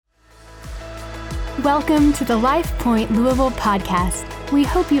Welcome to the Life Point Louisville podcast. We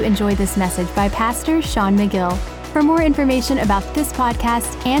hope you enjoy this message by Pastor Sean McGill. For more information about this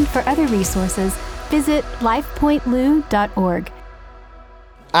podcast and for other resources, visit lifepointlou.org.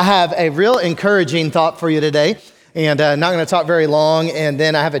 I have a real encouraging thought for you today, and not going to talk very long, and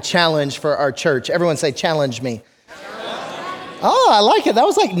then I have a challenge for our church. Everyone say, challenge me. Oh, I like it. That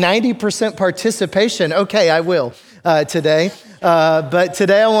was like 90% participation. Okay, I will today. But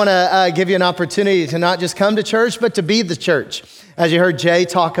today I want to give you an opportunity to not just come to church, but to be the church. As you heard Jay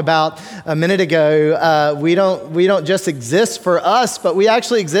talk about a minute ago, we don't just exist for us, but we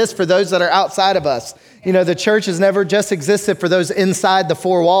actually exist for those that are outside of us. You know, the church has never just existed for those inside the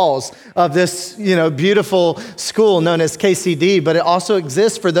four walls of this, beautiful school known as KCD, but it also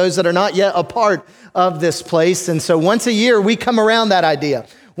exists for those that are not yet a part of this place. And so once a year, we come around that idea.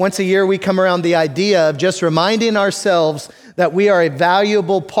 Once a year, we come around the idea of just reminding ourselves that we are a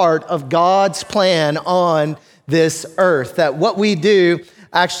valuable part of God's plan on this earth, that what we do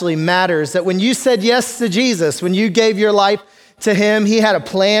actually matters, that when you said yes to Jesus, when you gave your life to him, he had a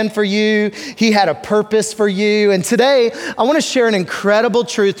plan for you, he had a purpose for you. And today, I want to share an incredible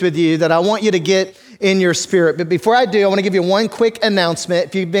truth with you that I want you to get in your spirit. But before I do, I want to give you one quick announcement.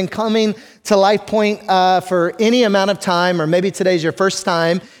 If you've been coming to Life Point for any amount of time, or maybe today's your first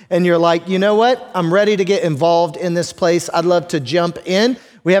time, and you're like, you know what? I'm ready to get involved in this place. I'd love to jump in.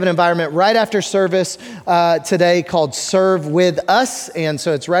 We have an environment right after service today called Serve With Us. And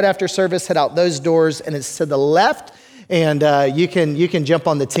so it's right after service, head out those doors, and it's to the left. And you can jump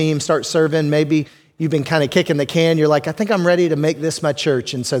on the team, start serving. Maybe you've been kind of kicking the can. You're like, I think I'm ready to make this my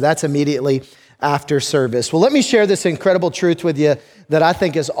church. And so that's immediately after service. Well, let me share this incredible truth with you that I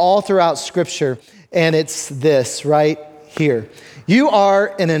think is all throughout Scripture. And it's this right here. You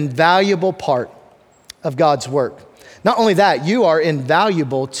are an invaluable part of God's work. Not only that, you are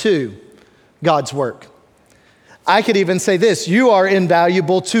invaluable to God's work. I could even say this, you are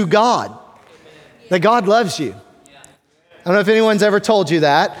invaluable to God, that God loves you. I don't know if anyone's ever told you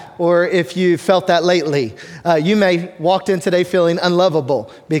that, or if you felt that lately. You may walked in today feeling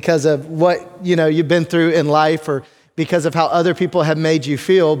unlovable because of what you've been through in life, or because of how other people have made you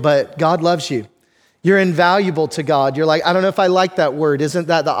feel, but God loves you. You're invaluable to God. You're like, I don't know if I like that word. Isn't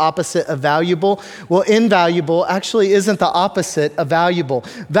that the opposite of valuable? Well, invaluable actually isn't the opposite of valuable.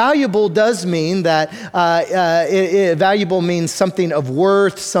 Valuable does mean that, valuable means something of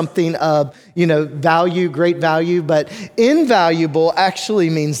worth, something of, value, great value. But invaluable actually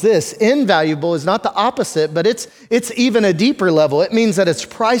means this. Invaluable is not the opposite, but it's even a deeper level. It means that it's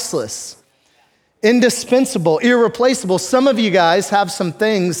priceless. Indispensable, irreplaceable. Some of you guys have some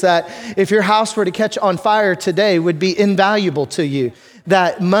things that if your house were to catch on fire today would be invaluable to you,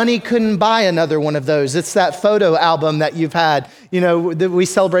 that money couldn't buy another one of those. It's that photo album that you've had. We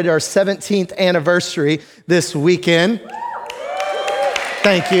celebrated our 17th anniversary this weekend.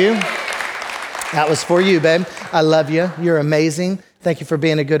 Thank you. That was for you, babe. I love you. You're amazing. Thank you for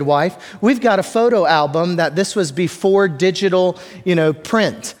being a good wife. We've got a photo album that this was before digital,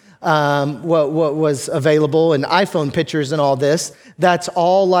 print. What was available and iPhone pictures and all this, that's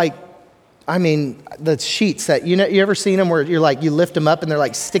all like, the sheets that, you ever seen them where you're like, you lift them up and they're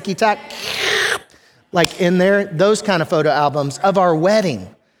like sticky tack, like in there, those kind of photo albums of our wedding.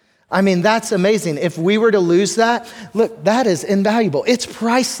 That's amazing. If we were to lose that, look, that is invaluable. It's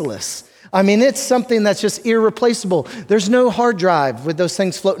priceless. It's something that's just irreplaceable. There's no hard drive with those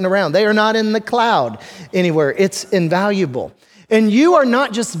things floating around. They are not in the cloud anywhere. It's invaluable. And you are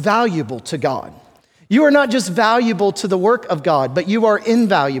not just valuable to God. You are not just valuable to the work of God, but you are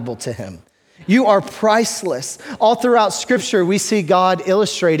invaluable to him. You are priceless. All throughout Scripture, we see God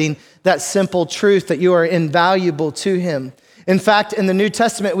illustrating that simple truth that you are invaluable to him. In fact, in the New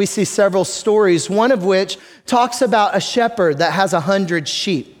Testament, we see several stories, one of which talks about a shepherd that has 100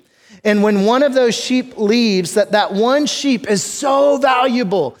 sheep. And when one of those sheep leaves, that one sheep is so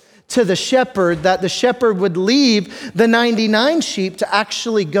valuable to the shepherd that the shepherd would leave the 99 sheep to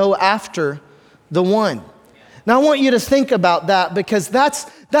actually go after the one. Now I want you to think about that, because that's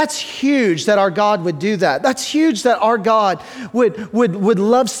huge that our God would do that. That's huge that our God would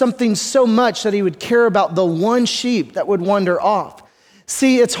love something so much that he would care about the one sheep that would wander off.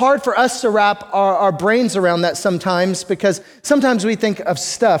 See, it's hard for us to wrap our brains around that sometimes, because sometimes we think of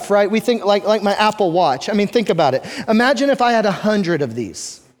stuff, right? We think like my Apple Watch. Think about it. Imagine if I had 100 of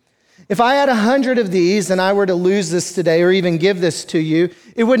these. If I had 100 of these and I were to lose this today or even give this to you,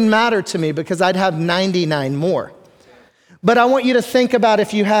 it wouldn't matter to me because I'd have 99 more. But I want you to think about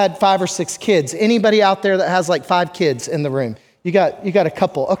if you had 5 or 6 kids. Anybody out there that has like 5 kids in the room? You got a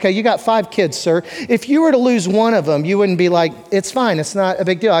couple. Okay, you got 5 kids, sir. If you were to lose one of them, you wouldn't be like, it's fine, it's not a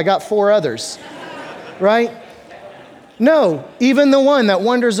big deal. I got 4 others. right? No, even the one that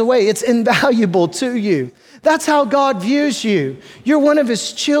wanders away, it's invaluable to you. That's how God views you. You're one of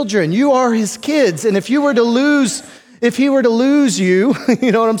his children. You are his kids. And if he were to lose you,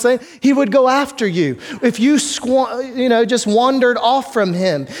 you know what I'm saying? He would go after you. If you just wandered off from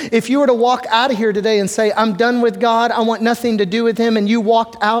him, if you were to walk out of here today and say, I'm done with God, I want nothing to do with him, and you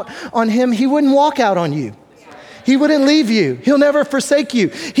walked out on him, he wouldn't walk out on you. He wouldn't leave you. He'll never forsake you.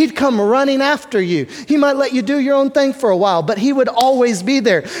 He'd come running after you. He might let you do your own thing for a while, but he would always be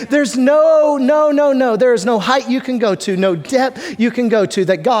there. There's no. There is no height you can go to, no depth you can go to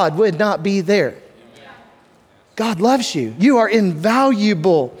that God would not be there. God loves you. You are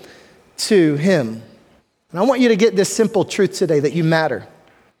invaluable to him. And I want you to get this simple truth today, that you matter,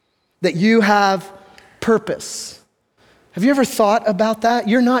 that you have purpose. Have you ever thought about that?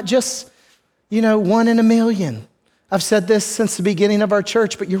 You're not just, one in a million. I've said this since the beginning of our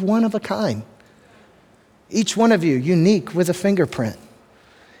church, but you're one of a kind. Each one of you unique with a fingerprint.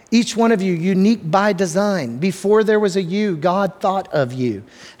 Each one of you unique by design. Before there was a you, God thought of you,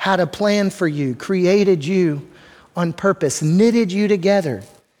 had a plan for you, created you on purpose, knitted you together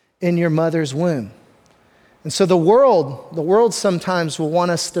in your mother's womb. And so the world sometimes will want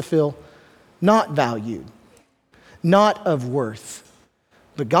us to feel not valued, not of worth.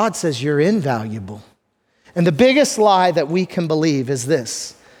 But God says you're invaluable. And the biggest lie that we can believe is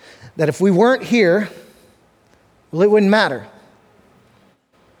this, that if we weren't here, well, it wouldn't matter.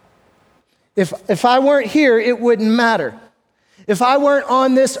 If I weren't here, it wouldn't matter. If I weren't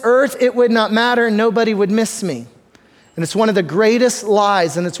on this earth, it would not matter and nobody would miss me. And it's one of the greatest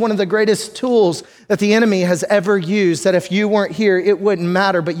lies, and it's one of the greatest tools that the enemy has ever used, that if you weren't here, it wouldn't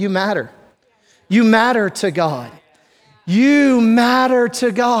matter, but you matter. You matter to God. You matter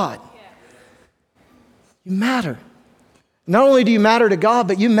to God. You matter. Not only do you matter to God,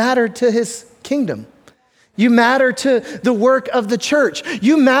 but you matter to his kingdom. You matter to the work of the church.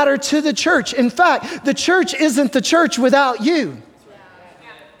 You matter to the church. In fact, the church isn't the church without you.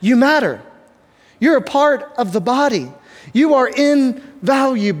 You matter. You're a part of the body. You are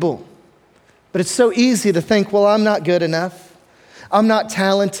invaluable. But it's so easy to think, well, I'm not good enough. I'm not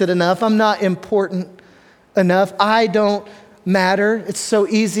talented enough. I'm not important enough. I don't matter. It's so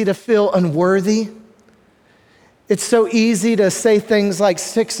easy to feel unworthy. It's so easy to say things like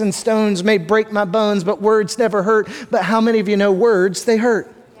sticks and stones may break my bones, but words never hurt. But how many of you know words, they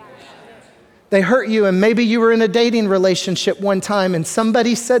hurt? They hurt you, and maybe you were in a dating relationship one time and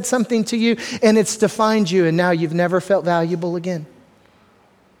somebody said something to you and it's defined you, and now you've never felt valuable again.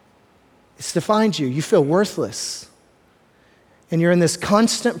 It's defined you. You feel worthless. And you're in this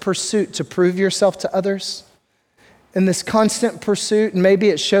constant pursuit to prove yourself to others. In this constant pursuit, and maybe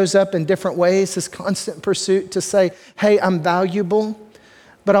it shows up in different ways, this constant pursuit to say, hey, I'm valuable.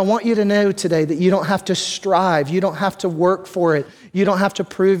 But I want you to know today that you don't have to strive. You don't have to work for it. You don't have to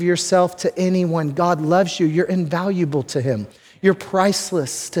prove yourself to anyone. God loves you. You're invaluable to him. You're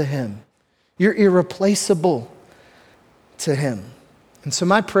priceless to him. You're irreplaceable to him. And so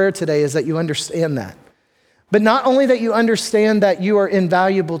my prayer today is that you understand that. But not only that you understand that you are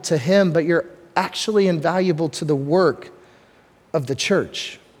invaluable to him, but you're actually invaluable to the work of the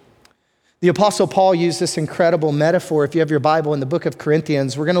church. The Apostle Paul used this incredible metaphor. If you have your Bible in the book of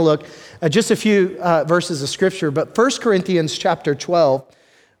Corinthians, we're going to look at just a few verses of scripture. But 1 Corinthians chapter 12,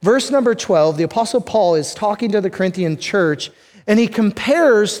 verse number 12, the Apostle Paul is talking to the Corinthian church, and he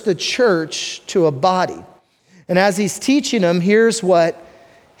compares the church to a body. And as he's teaching them, here's what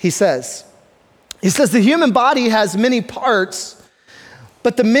he says. He says, the human body has many parts,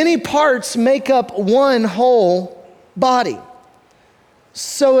 but the many parts make up one whole body.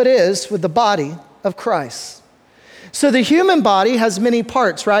 So it is with the body of Christ. So the human body has many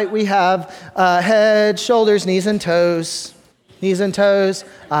parts, right? We have head, shoulders, knees and toes,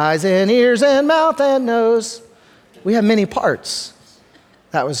 eyes and ears and mouth and nose. We have many parts.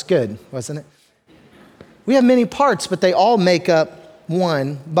 That was good, wasn't it? We have many parts, but they all make up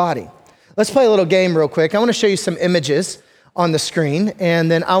one body. Let's play a little game real quick. I want to show you some images on the screen,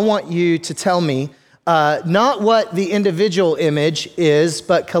 and then I want you to tell me not what the individual image is,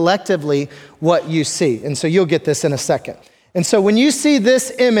 but collectively what you see. And so you'll get this in a second. And so when you see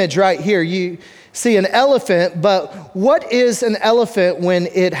this image right here, you see an elephant, but what is an elephant when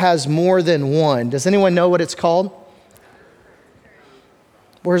it has more than one? Does anyone know what it's called?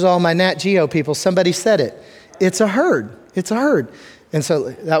 Where's all my Nat Geo people? Somebody said it. It's a herd. It's a herd. And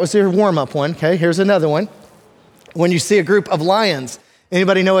so that was your warm-up one. Okay, here's another one. When you see a group of lions,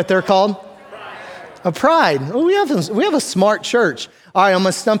 anybody know what they're called? A pride. Oh, we have a smart church. All right, I'm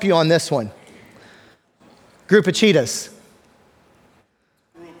going to stump you on this one. Group of cheetahs.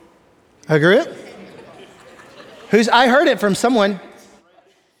 A group? I heard it from someone.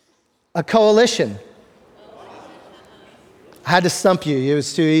 A coalition. I had to stump you. It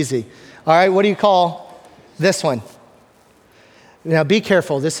was too easy. All right, what do you call this one? Now be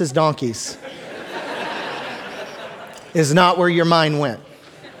careful. This is donkeys. Is not where your mind went.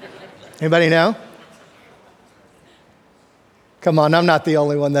 Anybody know? Come on, I'm not the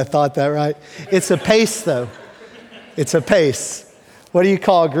only one that thought that, right? It's a pace, though. It's a pace. What do you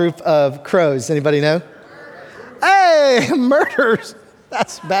call a group of crows? Anybody know? Hey, murders.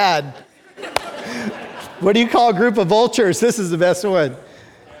 That's bad. What do you call a group of vultures? This is the best one.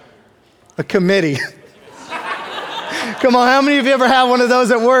 A committee. Come on, how many of you ever had one of those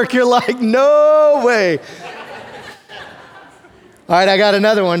at work? You're like, no way. All right, I got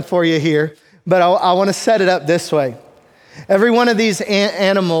another one for you here, but I want to set it up this way. Every one of these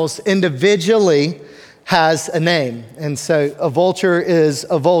animals individually has a name. And so a vulture is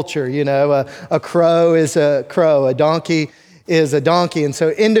a vulture, a crow is a crow, a donkey is a donkey. And so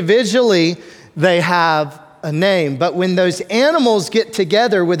individually they have a name. But when those animals get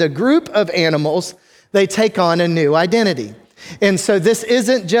together with a group of animals, they take on a new identity. And so this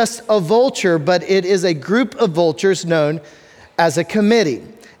isn't just a vulture, but it is a group of vultures known as a committee.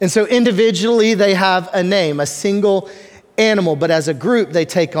 And so individually they have a name, a single animal, but as a group they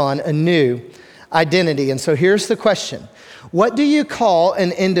take on a new identity. And so here's the question. What do you call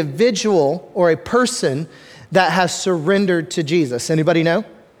an individual or a person that has surrendered to Jesus? Anybody know?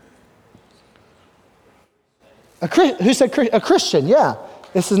 Who said a Christian? Yeah.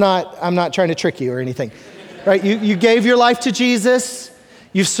 I'm not trying to trick you or anything. Right? You gave your life to Jesus.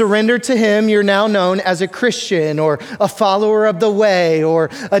 You've surrendered to him. You're now known as a Christian or a follower of the way or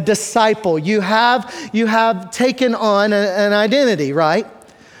a disciple. You have taken on an identity, right?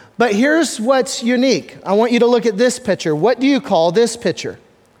 But here's what's unique. I want you to look at this picture. What do you call this picture?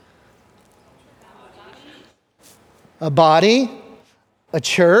 A body, a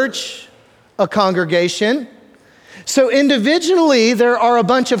church, a congregation. So individually, there are a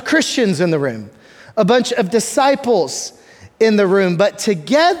bunch of Christians in the room, a bunch of disciples in the room, but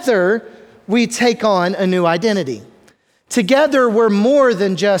together we take on a new identity. Together we're more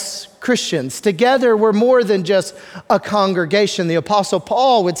than just Christians. Together we're more than just a congregation. The Apostle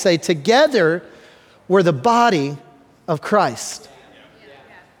Paul would say, together we're the body of Christ.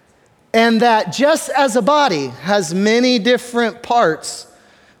 And that just as a body has many different parts,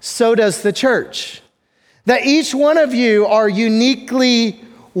 so does the church. That each one of you are uniquely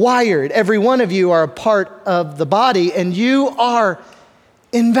wired. Every one of you are a part of the body, and you are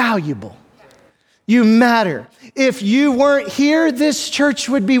invaluable. You matter. If you weren't here, this church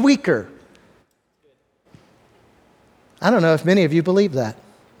would be weaker. I don't know if many of you believe that.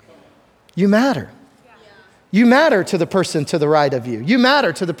 You matter. You matter to the person to the right of you. You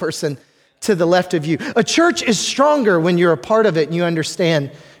matter to the person to the left of you. A church is stronger when you're a part of it and you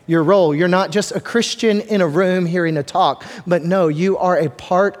understand your role. You're not just a Christian in a room hearing a talk, but no, you are a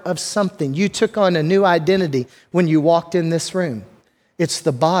part of something. You took on a new identity when you walked in this room. It's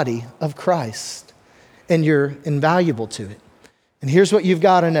the body of Christ, and you're invaluable to it. And here's what you've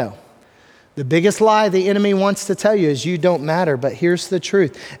got to know. The biggest lie the enemy wants to tell you is you don't matter, but here's the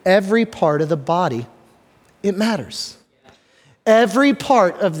truth. Every part of the body, it matters. Every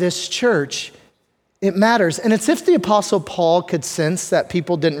part of this church, it matters. And it's if the Apostle Paul could sense that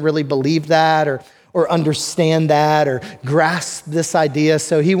people didn't really believe that or understand that or grasp this idea.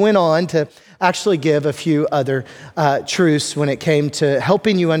 So he went on to actually give a few other truths when it came to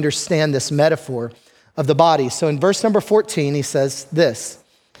helping you understand this metaphor of the body. So in verse number 14, he says this.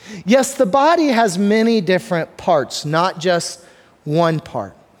 Yes, the body has many different parts, not just one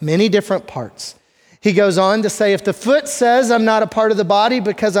part, many different parts. He goes on to say, if the foot says I'm not a part of the body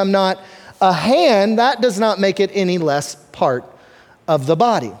because I'm not a hand, that does not make it any less part of the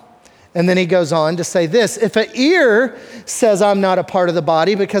body. And then he goes on to say this, if an ear says I'm not a part of the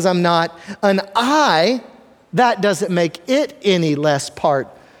body because I'm not an eye, that doesn't make it any less part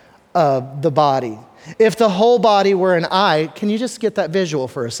of the body. If the whole body were an eye, can you just get that visual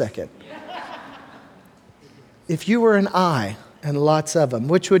for a second? If you were an eye, and lots of them,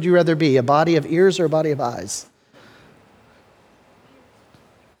 which would you rather be, a body of ears or a body of eyes?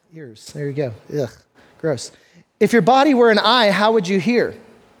 Ears, there you go. Ugh, gross. If your body were an eye, how would you hear?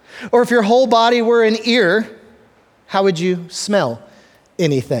 Or if your whole body were an ear, how would you smell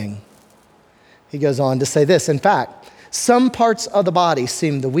anything? He goes on to say this, in fact, some parts of the body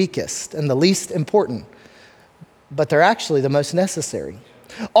seem the weakest and the least important, but they're actually the most necessary.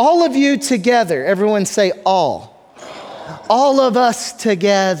 All of you together, everyone say all. All of us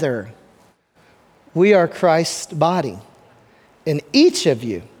together, we are Christ's body. And each of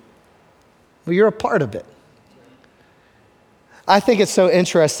you, well, you're a part of it. I think it's so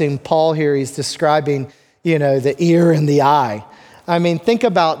interesting. Paul here, he's describing, the ear and the eye. I mean, think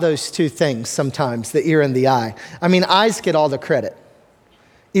about those two things sometimes, the ear and the eye. I mean, eyes get all the credit.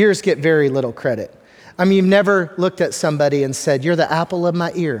 Ears get very little credit. I mean, you've never looked at somebody and said, "You're the apple of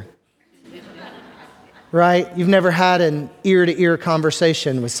my ear." Right? You've never had an ear-to-ear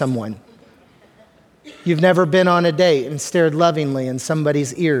conversation with someone. You've never been on a date and stared lovingly in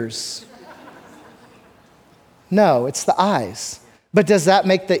somebody's ears. No, it's the eyes. But does that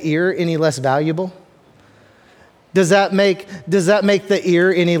make the ear any less valuable? Does that make the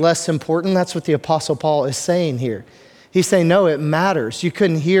ear any less important? That's what the Apostle Paul is saying here. He's saying, no, it matters. You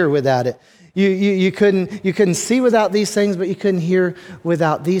couldn't hear without it. You couldn't see without these things, but you couldn't hear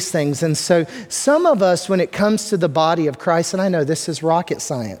without these things. And so some of us, when it comes to the body of Christ, and I know this is rocket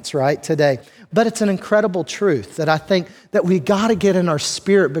science, right, today, but it's an incredible truth that I think that we got to get in our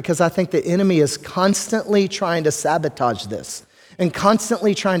spirit, because I think the enemy is constantly trying to sabotage this and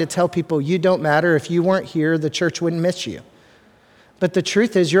constantly trying to tell people, you don't matter. If you weren't here, the church wouldn't miss you. But the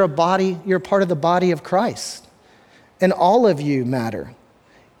truth is, you're a part of the body of Christ, and all of you matter.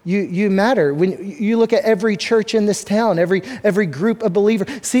 You matter. When you look at every church in this town, every group of believers.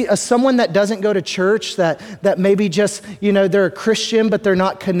 See, someone that doesn't go to church, that maybe just, they're a Christian, but they're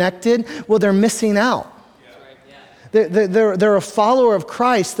not connected, well, they're missing out. They're a follower of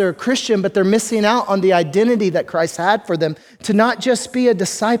Christ, they're a Christian, but they're missing out on the identity that Christ had for them to not just be a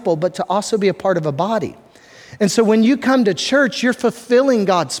disciple, but to also be a part of a body. And so when you come to church, you're fulfilling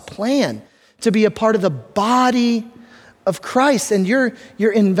God's plan to be a part of the body of Christ, and you're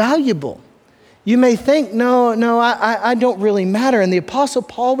invaluable. You may think, no, I don't really matter. And the Apostle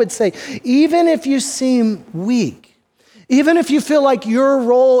Paul would say, even if you seem weak, even if you feel like your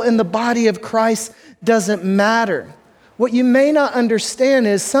role in the body of Christ doesn't matter, what you may not understand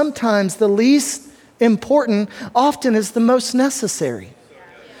is sometimes the least important often is the most necessary.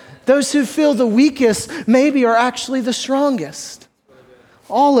 Those who feel the weakest maybe are actually the strongest.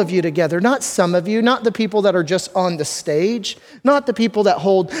 All of you together, not some of you, not the people that are just on the stage, not the people that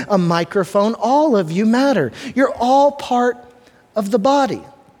hold a microphone. All of you matter. You're all part of the body.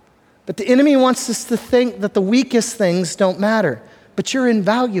 But the enemy wants us to think that the weakest things don't matter, but you're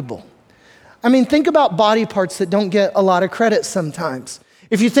invaluable. I mean, think about body parts that don't get a lot of credit sometimes.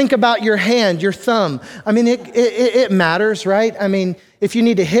 If you think about your hand, your thumb, I mean, it matters, right? I mean, if you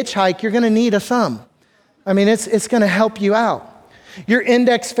need to hitchhike, you're going to need a thumb. I mean, it's going to help you out. Your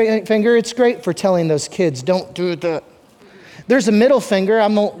index finger, it's great for telling those kids, don't do that. There's a middle finger.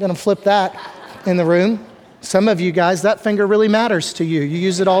 I'm not going to flip that in the room. Some of you guys, that finger really matters to you. You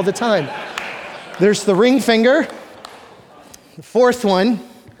use it all the time. There's the ring finger, the fourth one.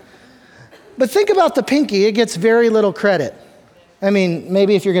 But think about the pinky. It gets very little credit. I mean,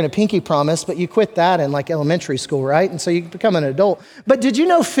 maybe if you're going to pinky promise, but you quit that in like elementary school, right? And so you become an adult. But did you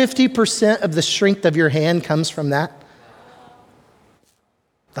know 50% of the strength of your hand comes from that?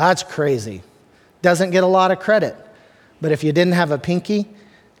 That's crazy. Doesn't get a lot of credit. But if you didn't have a pinky,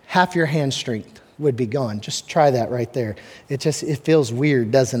 half your hand strength would be gone. Just try that right there. It feels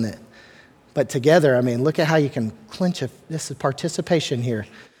weird, doesn't it? But together, I mean, look at how you can clench this is participation here.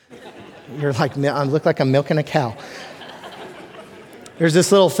 You're like, I look like I'm milking a cow. There's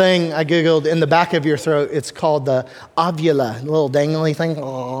this little thing I Googled in the back of your throat. It's called the ovula, the little dangly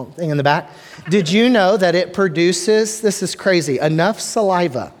thing in the back. Did you know that it produces, this is crazy, enough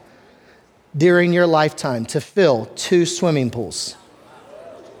saliva during your lifetime to fill 2 swimming pools?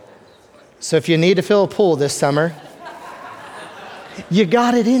 So if you need to fill a pool this summer, you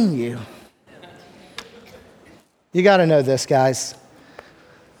got it in you. You got to know this, guys.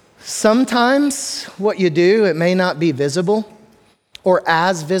 Sometimes what you do, it may not be visible or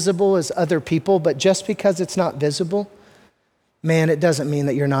as visible as other people, but just because it's not visible, man, it doesn't mean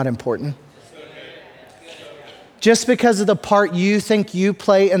that you're not important. Just because of the part you think you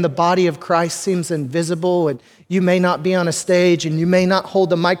play in the body of Christ seems invisible, and you may not be on a stage, and you may not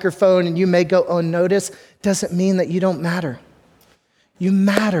hold a microphone, and you may go unnoticed, doesn't mean that you don't matter. You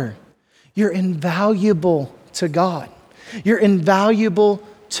matter. You're invaluable to God. You're invaluable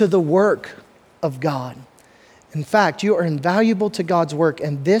to the work of God. In fact, you are invaluable to God's work,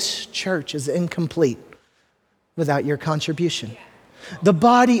 and this church is incomplete without your contribution. The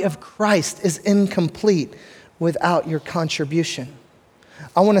body of Christ is incomplete without your contribution.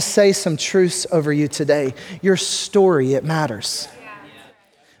 I want to say some truths over you today. Your story, it matters.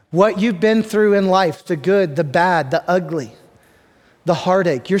 What you've been through in life, the good, the bad, the ugly, the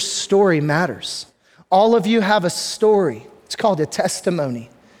heartache, your story matters. All of you have a story. It's called a testimony.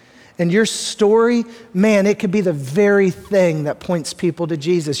 And your story, man, it could be the very thing that points people to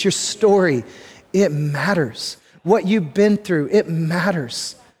Jesus. Your story, it matters. What you've been through, it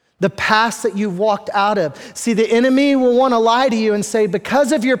matters. The past that you've walked out of. See, the enemy will want to lie to you and say,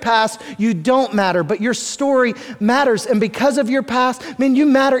 because of your past, you don't matter, but your story matters. And because of your past, you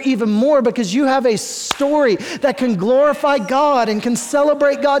matter even more because you have a story that can glorify God and can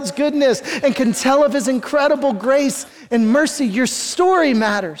celebrate God's goodness and can tell of his incredible grace and mercy. Your story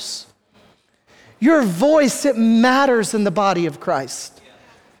matters. Your voice, it matters in the body of Christ.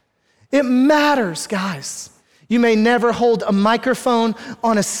 It matters, guys. You may never hold a microphone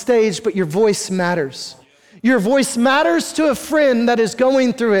on a stage, but your voice matters. Your voice matters to a friend that is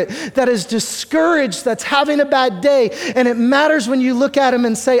going through it, that is discouraged, that's having a bad day. And it matters when you look at him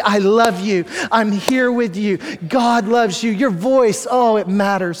and say, I love you. I'm here with you. God loves you. Your voice, oh, it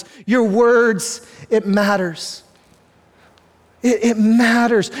matters. Your words, it matters. It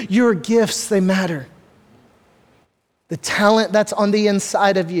matters. Your gifts, they matter. The talent that's on the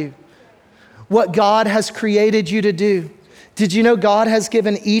inside of you. What God has created you to do. Did you know God has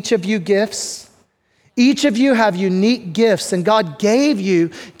given each of you gifts? Each of you have unique gifts, and God gave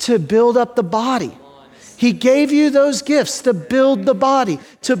you to build up the body. He gave you those gifts to build the body,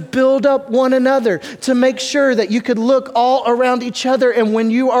 to build up one another, to make sure that you could look all around each other, and when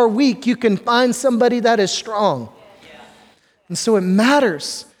you are weak, you can find somebody that is strong. And so it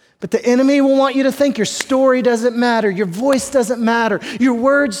matters. But the enemy will want you to think your story doesn't matter, your voice doesn't matter, your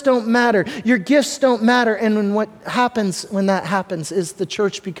words don't matter, your gifts don't matter. And when what happens when that happens is the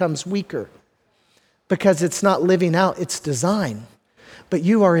church becomes weaker because it's not living out its design. But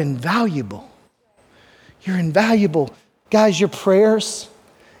you are invaluable. You're invaluable. Guys, your prayers,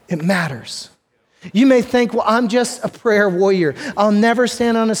 it matters. You may think, well, I'm just a prayer warrior. I'll never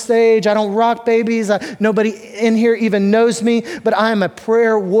stand on a stage. I don't rock babies. Nobody in here even knows me, but I am a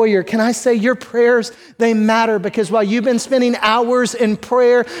prayer warrior. Can I say your prayers, they matter because while you've been spending hours in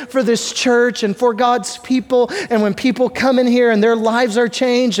prayer for this church and for God's people, and when people come in here and their lives are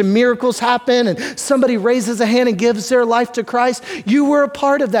changed and miracles happen and somebody raises a hand and gives their life to Christ, you were a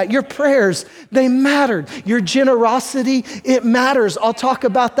part of that. Your prayers, they mattered. Your generosity, it matters. I'll talk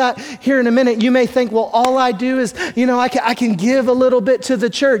about that here in a minute. You may think, well, all I do is, I can give a little bit to the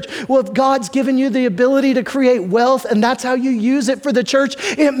church. Well, if God's given you the ability to create wealth and that's how you use it for the church,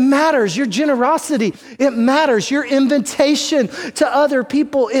 it matters. Your generosity, it matters. Your invitation to other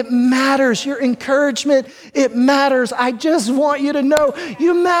people, it matters. Your encouragement, it matters. I just want you to know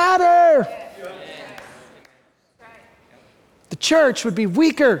you matter. The church would be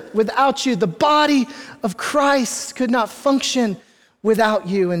weaker without you. The body of Christ could not function without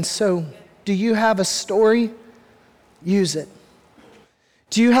you. And so, do you have a story? Use it.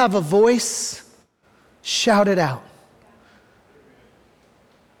 Do you have a voice? Shout it out.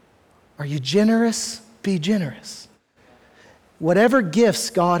 Are you generous? Be generous. Whatever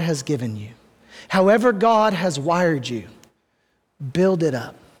gifts God has given you, however God has wired you, build it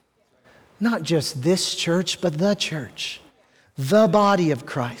up. Not just this church, but the church, the body of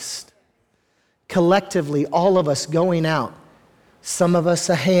Christ. Collectively, all of us going out. Some of us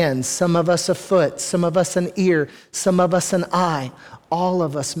a hand, some of us a foot, some of us an ear, some of us an eye. All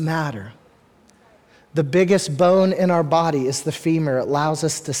of us matter. The biggest bone in our body is the femur. It allows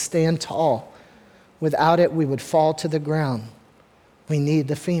us to stand tall. Without it, we would fall to the ground. We need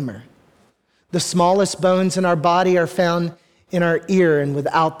the femur. The smallest bones in our body are found in our ear, and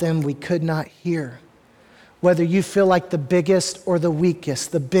without them, we could not hear. Whether you feel like the biggest or the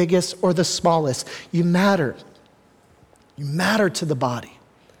weakest, the biggest or the smallest, you matter. You matter to the body.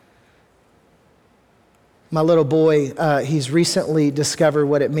 My little boy, he's recently discovered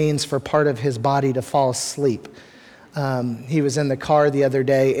what it means for part of his body to fall asleep. He was in the car the other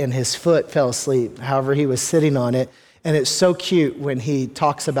day and his foot fell asleep. However, he was sitting on it. And it's so cute when he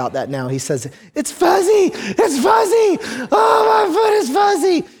talks about that now. He says, it's fuzzy, it's fuzzy. Oh, my foot is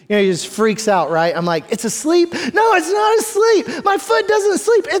fuzzy. He just freaks out, right? I'm like, it's asleep? No, it's not asleep. My foot doesn't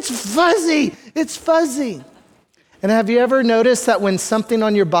sleep. It's fuzzy, it's fuzzy. And have you ever noticed that when something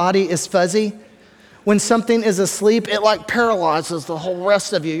on your body is fuzzy, when something is asleep, it like paralyzes the whole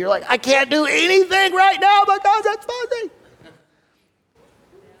rest of you. You're like, I can't do anything right now because it's fuzzy.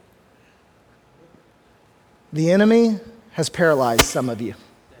 The enemy has paralyzed some of you.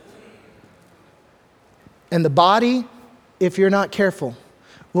 And the body, if you're not careful,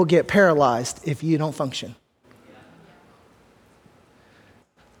 will get paralyzed if you don't function.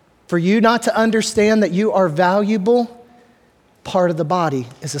 For you not to understand that you are valuable, part of the body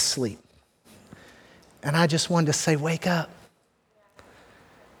is asleep. And I just wanted to say, wake up.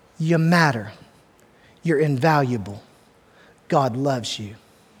 You matter. You're invaluable. God loves you.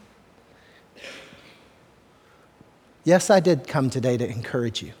 Yes, I did come today to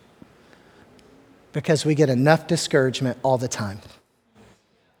encourage you. Because we get enough discouragement all the time.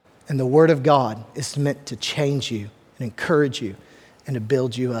 And the Word of God is meant to change you and encourage you and to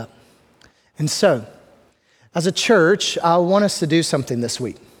build you up. And so, as a church, I want us to do something this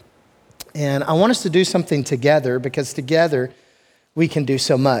week. And I want us to do something together because together we can do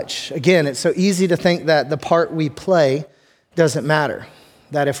so much. Again, it's so easy to think that the part we play doesn't matter.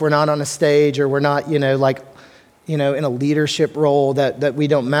 That if we're not on a stage or we're not, in a leadership role that we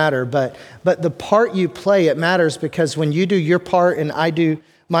don't matter. But the part you play, it matters because when you do your part and I do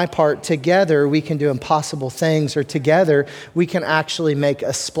my part, together we can do impossible things, or together we can actually make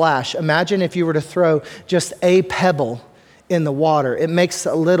a splash. Imagine if you were to throw just a pebble in the water. It makes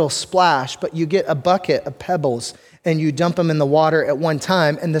a little splash, but you get a bucket of pebbles and you dump them in the water at one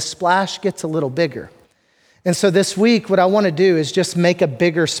time and the splash gets a little bigger. And so this week, what I want to do is just make a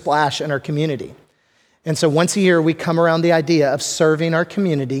bigger splash in our community. And so once a year, we come around the idea of serving our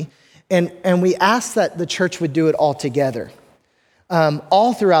community, and we ask that the church would do it all together.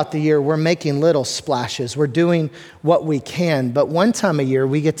 All throughout the year, we're making little splashes. We're doing what we can, but one time a year,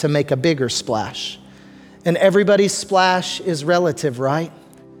 we get to make a bigger splash. And everybody's splash is relative, right?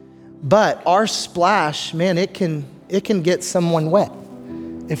 But our splash, man, it can get someone wet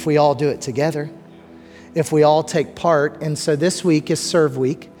if we all do it together, if we all take part. And so this week is Serve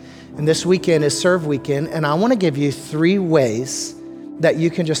Week, and this weekend is Serve Weekend, and I want to give you 3 ways that you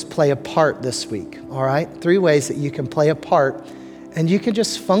can just play a part this week, all right? 3 ways that you can play a part, and you can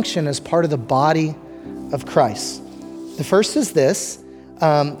just function as part of the body of Christ. The first is this.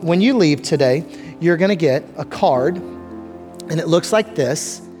 When you leave today, you're going to get a card, and it looks like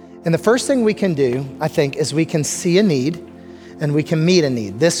this. And the first thing we can do, I think, is we can see a need, and we can meet a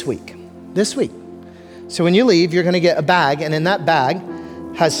need this week. So when you leave, you're going to get a bag, and in that bag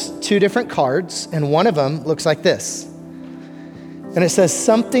has 2 different cards, and one of them looks like this. And it says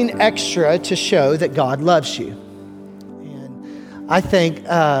something extra to show that God loves you. I think,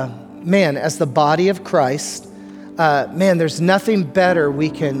 as the body of Christ, there's nothing better we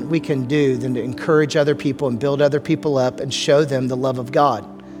can do than to encourage other people and build other people up and show them the love of God.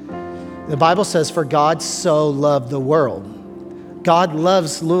 The Bible says, for God so loved the world. God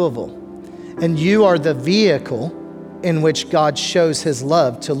loves Louisville, and you are the vehicle in which God shows his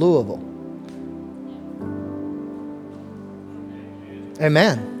love to Louisville.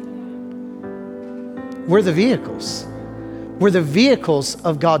 Amen. We're the vehicles. We're the vehicles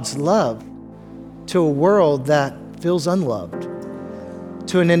of God's love to a world that feels unloved,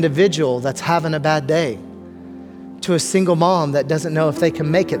 to an individual that's having a bad day, to a single mom that doesn't know if they can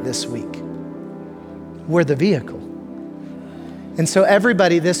make it this week. We're the vehicle. And so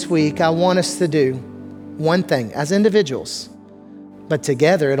everybody this week, I want us to do one thing as individuals, but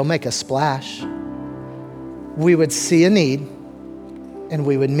together it'll make a splash. We would see a need and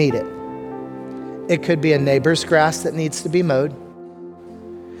we would meet it. It could be a neighbor's grass that needs to be mowed.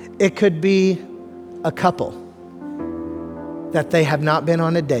 It could be a couple that they have not been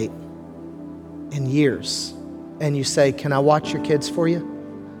on a date in years. And you say, can I watch your kids for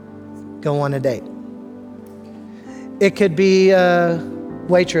you? Go on a date. It could be a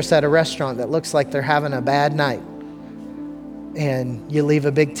waitress at a restaurant that looks like they're having a bad night, and you leave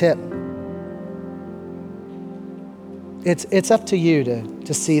a big tip. It's up to you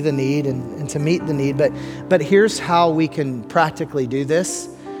to see the need and to meet the need, but here's how we can practically do this,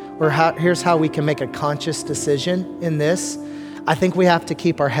 or here's how we can make a conscious decision in this. I think we have to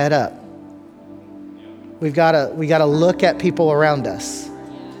keep our head up. We got to look at people around us.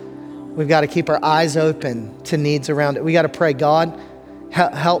 We've got to keep our eyes open to needs around it. We got to pray, God,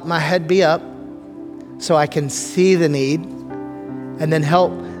 help my head be up so I can see the need, and then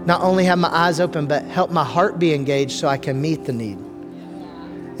help not only have my eyes open, but help my heart be engaged so I can meet the need.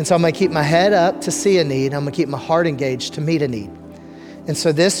 And so I'm going to keep my head up to see a need. I'm going to keep my heart engaged to meet a need. And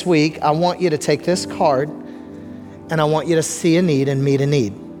so this week, I want you to take this card, and I want you to see a need and meet a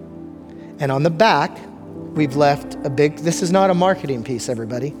need. And on the back, we've left a big, this is not a marketing piece,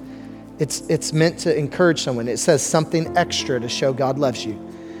 everybody. It's meant to encourage someone. It says something extra to show God loves you.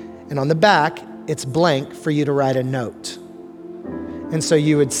 And on the back, it's blank for you to write a note. And so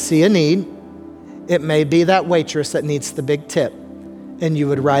you would see a need. It may be that waitress that needs the big tip. And you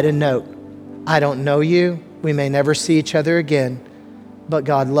would write a note. I don't know you. We may never see each other again, but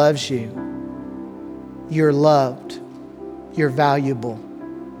God loves you. You're loved. You're valuable.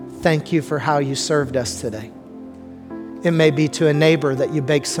 Thank you for how you served us today. It may be to a neighbor that you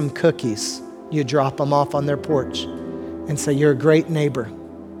bake some cookies. You drop them off on their porch and say, you're a great neighbor.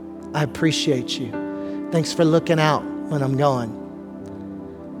 I appreciate you. Thanks for looking out when I'm gone.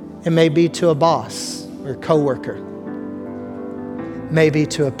 It may be to a boss or a coworker. maybe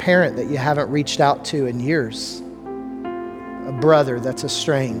to a parent that you haven't reached out to in years, a brother that's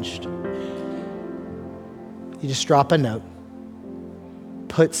estranged. You just drop a note,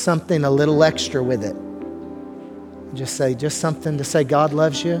 put something a little extra with it. Just something to say, God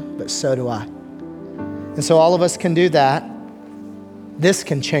loves you, but so do I. And so all of us can do that. This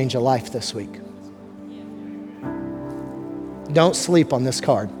can change a life this week. Don't sleep on this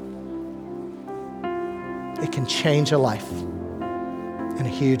card. It can change a life in a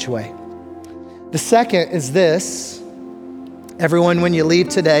huge way. The second is this. Everyone, when you leave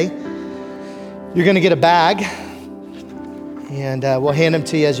today, you're going to get a bag, and we'll hand them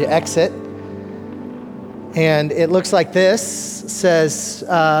to you as you exit. And it looks like this. It says,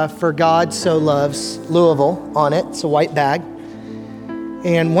 "For God so loves Louisville" on it. It's a white bag.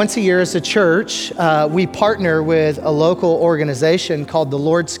 And once a year as a church, we partner with a local organization called the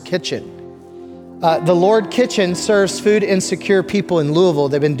Lord's Kitchen. The Lord Kitchen serves food insecure people in Louisville.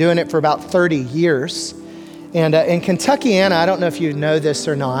 They've been doing it for about 30 years. And in Kentuckiana, I don't know if you know this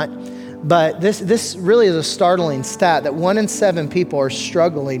or not, but this really is a startling stat that 1 in 7 people are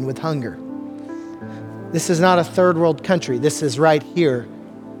struggling with hunger. This is not a third world country. This is right here,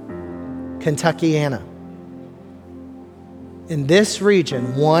 Kentuckiana. In this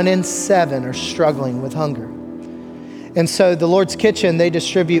region, 1 in 7 are struggling with hunger. And so the Lord's Kitchen, they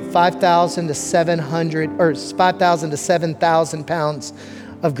distribute 5,000 to 7,000 pounds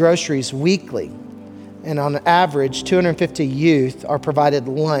of groceries weekly. And on average, 250 youth are provided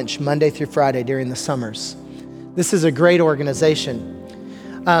lunch Monday through Friday during the summers. This is a great organization.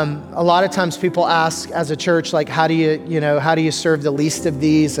 A lot of times people ask as a church, like, how do you serve the least of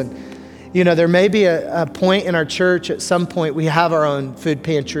these? And there may be a point in our church at some point we have our own food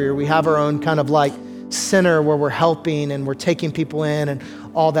pantry, or we have our own kind of like center where we're helping and we're taking people in and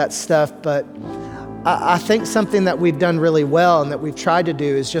all that stuff. But I think something that we've done really well and that we've tried to do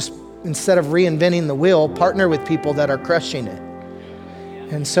is just, instead of reinventing the wheel, partner with people that are crushing it.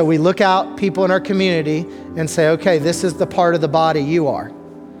 And so we look out people in our community and say, okay, this is the part of the body you are.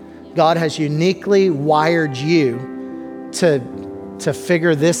 God has uniquely wired you to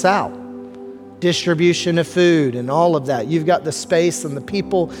figure this out. Distribution of food and all of that. You've got the space and the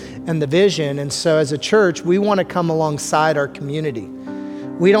people and the vision. And so as a church, we want to come alongside our community.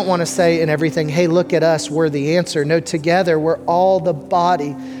 We don't want to say in everything, hey, look at us, we're the answer. No, together, we're all the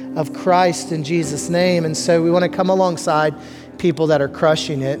body of Christ in Jesus' name. And so we want to come alongside people that are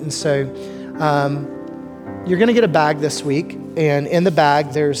crushing it. And so you're going to get a bag this week. And in the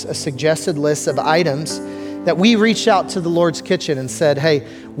bag, there's a suggested list of items that we reached out to the Lord's Kitchen and said, hey,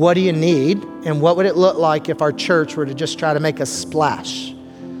 what do you need? And what would it look like if our church were to just try to make a splash?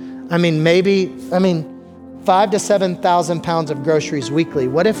 5 to 7,000 pounds of groceries weekly.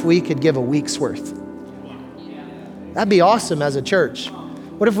 What if we could give a week's worth? That'd be awesome as a church.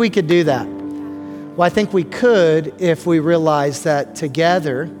 What if we could do that? Well, I think we could if we realize that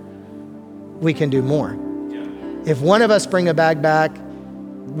together we can do more. If one of us bring a bag back,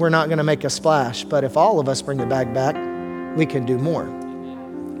 we're not going to make a splash. But if all of us bring a bag back, we can do more.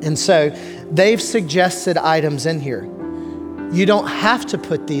 And so they've suggested items in here. You don't have to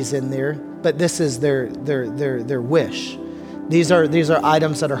put these in there, but this is their wish. These are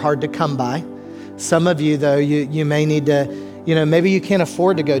items that are hard to come by. Some of you, though, you may need to, maybe you can't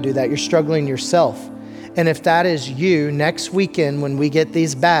afford to go do that. You're struggling yourself. And if that is you, next weekend when we get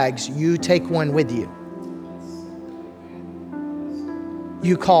these bags, you take one with you.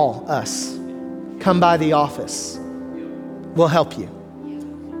 You call us. Come by the office. We'll help you.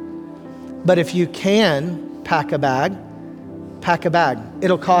 But if you can pack a bag.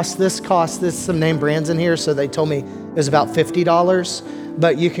 It'll cost this, some name brands in here, so they told me it was about $50.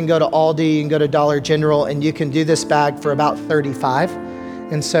 But you can go to Aldi, you can go to Dollar General, and you can do this bag for about $35.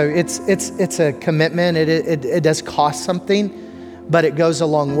 And so it's a commitment. It does cost something, but it goes a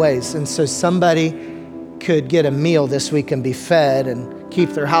long ways. And so somebody could get a meal this week and be fed and keep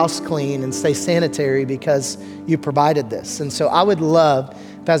their house clean and stay sanitary because you provided this. And so I would love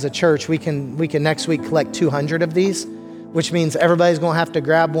if as a church we can next week collect 200 of these, which means everybody's going to have to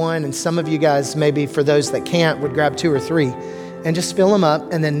grab one. And some of you guys, maybe for those that can't, would grab 2 or 3 and just fill them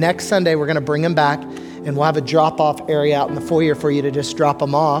up. And then next Sunday, we're going to bring them back and we'll have a drop-off area out in the foyer for you to just drop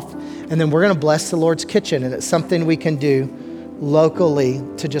them off. And then we're going to bless the Lord's Kitchen. And it's something we can do locally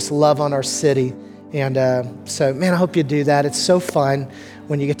to just love on our city. And so, man, I hope you do that. It's so fun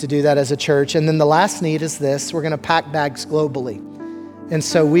when you get to do that as a church. And then the last need is this. We're going to pack bags globally. And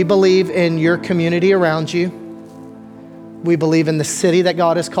so we believe in your community around you. We believe in the city that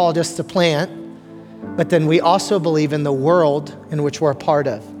God has called us to plant. But then we also believe in the world in which we're a part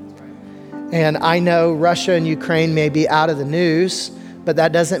of. And I know Russia and Ukraine may be out of the news, but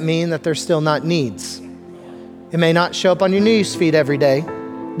that doesn't mean that there's still not needs. It may not show up on your news feed every day,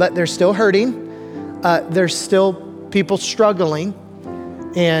 but they're still hurting. There's still people struggling.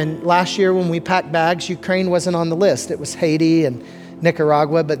 And last year when we packed bags, Ukraine wasn't on the list. It was Haiti and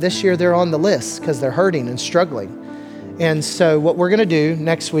Nicaragua, but this year they're on the list because they're hurting and struggling. And so what we're gonna do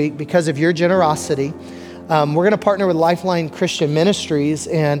next week, because of your generosity, we're gonna partner with Lifeline Christian Ministries,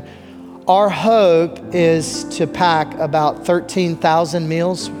 and our hope is to pack about 13,000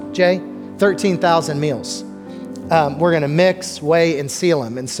 meals, Jay, 13,000 meals. We're gonna mix, weigh, and seal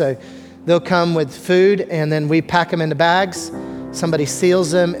them. And so they'll come with food, and then we pack them into bags. Somebody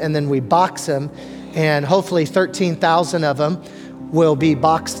seals them, and then we box them, and hopefully 13,000 of them will be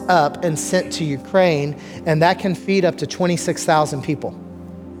boxed up and sent to Ukraine, and that can feed up to 26,000 people.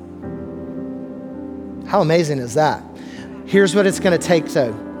 How amazing is that? Here's what it's gonna take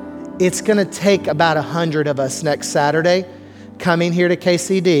though. It's gonna take about 100 of us next Saturday coming here to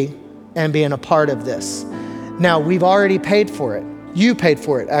KCD and being a part of this. Now, we've already paid for it. You paid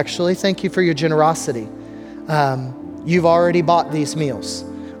for it, actually. Thank you for your generosity. You've already bought these meals.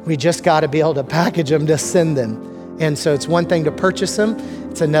 We just got to be able to package them to send them. And so it's one thing to purchase them.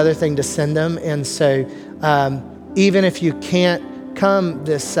 It's another thing to send them. And so even if you can't come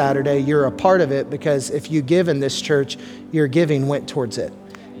this Saturday, you're a part of it, because if you give in this church, your giving went towards it.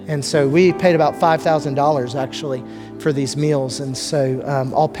 And so we paid about $5,000 actually for these meals. And so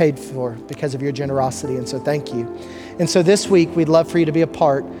all paid for because of your generosity. And so thank you. And so this week, we'd love for you to be a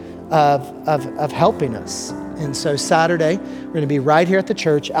part of helping us. And so Saturday, we're going to be right here at the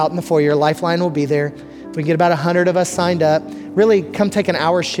church, out in the foyer. Lifeline will be there. If we get about 100 of us signed up, really come take an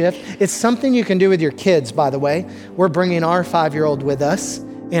hour shift. It's something you can do with your kids, by the way. We're bringing our 5-year-old with us,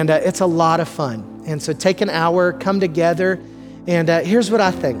 and it's a lot of fun. And so take an hour, come together. And here's what I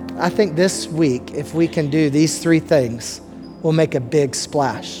think. I think this week, if we can do these 3 things, we'll make a big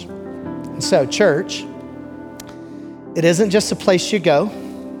splash. And so, church, it isn't just a place you go,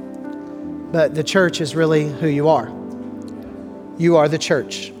 but the church is really who you are. You are the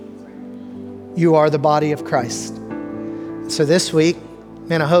church. You are the body of Christ. So this week,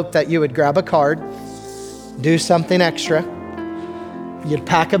 man, I hope that you would grab a card, do something extra, you'd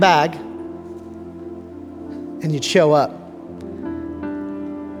pack a bag, and you'd show up.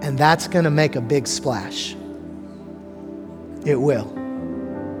 And that's going to make a big splash. It will.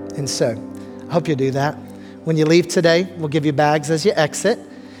 And so I hope you do that. When you leave today, we'll give you bags as you exit.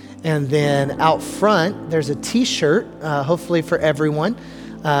 And then out front, there's a t-shirt, hopefully for everyone,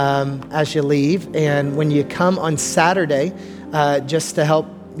 as you leave. And when you come on Saturday, just to help,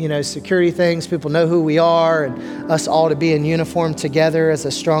 security things, people know who we are, and us all to be in uniform together as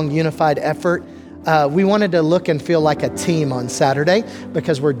a strong, unified effort. We wanted to look and feel like a team on Saturday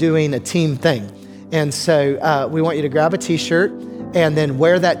because we're doing a team thing. And so we want you to grab a t-shirt and then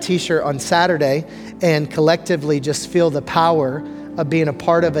wear that t-shirt on Saturday and collectively just feel the power of being a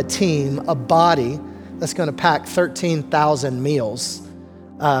part of a team, a body that's going to pack 13,000 meals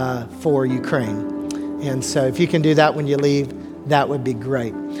for Ukraine. And so if you can do that when you leave, that would be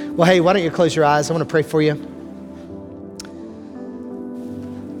great. Well, hey, why don't you close your eyes? I want to pray for you.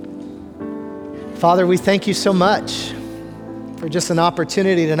 Father, we thank you so much for just an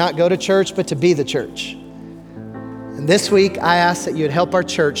opportunity to not go to church, but to be the church. And this week, I ask that you would help our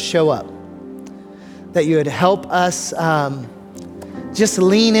church show up, that you would help us just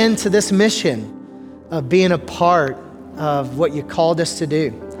lean into this mission of being a part of what you called us to do.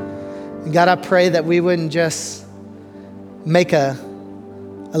 And God, I pray that we wouldn't just make a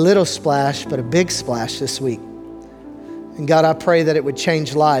little splash, but a big splash this week. And God, I pray that it would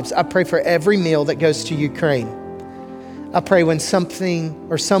change lives. I pray for every meal that goes to Ukraine. I pray when something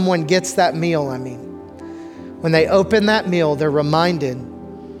or someone gets that meal, when they open that meal, they're reminded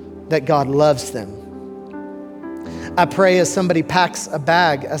that God loves them. I pray as somebody packs a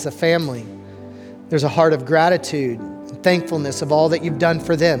bag as a family, there's a heart of gratitude and thankfulness of all that you've done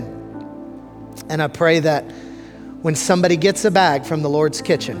for them. And I pray that when somebody gets a bag from the Lord's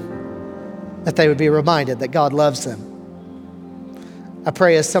kitchen, that they would be reminded that God loves them. I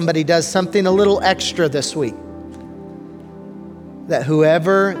pray as somebody does something a little extra this week, that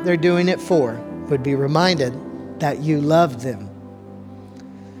whoever they're doing it for would be reminded that you love them.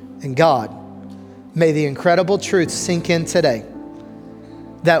 And God, may the incredible truth sink in today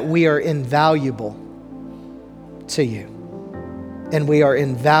that we are invaluable to you, and we are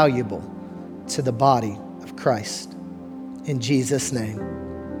invaluable to the body of Christ. In Jesus' name,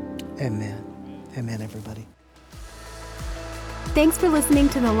 amen. Amen, everybody. Thanks for listening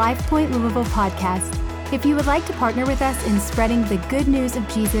to the LifePoint Louisville podcast. If you would like to partner with us in spreading the good news of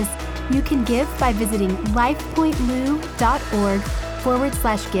Jesus, you can give by visiting lifepointlou.org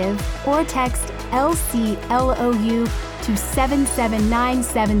lifepoint.church/give or text LCLOU to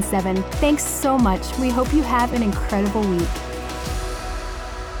 77977. Thanks so much. We hope you have an incredible week.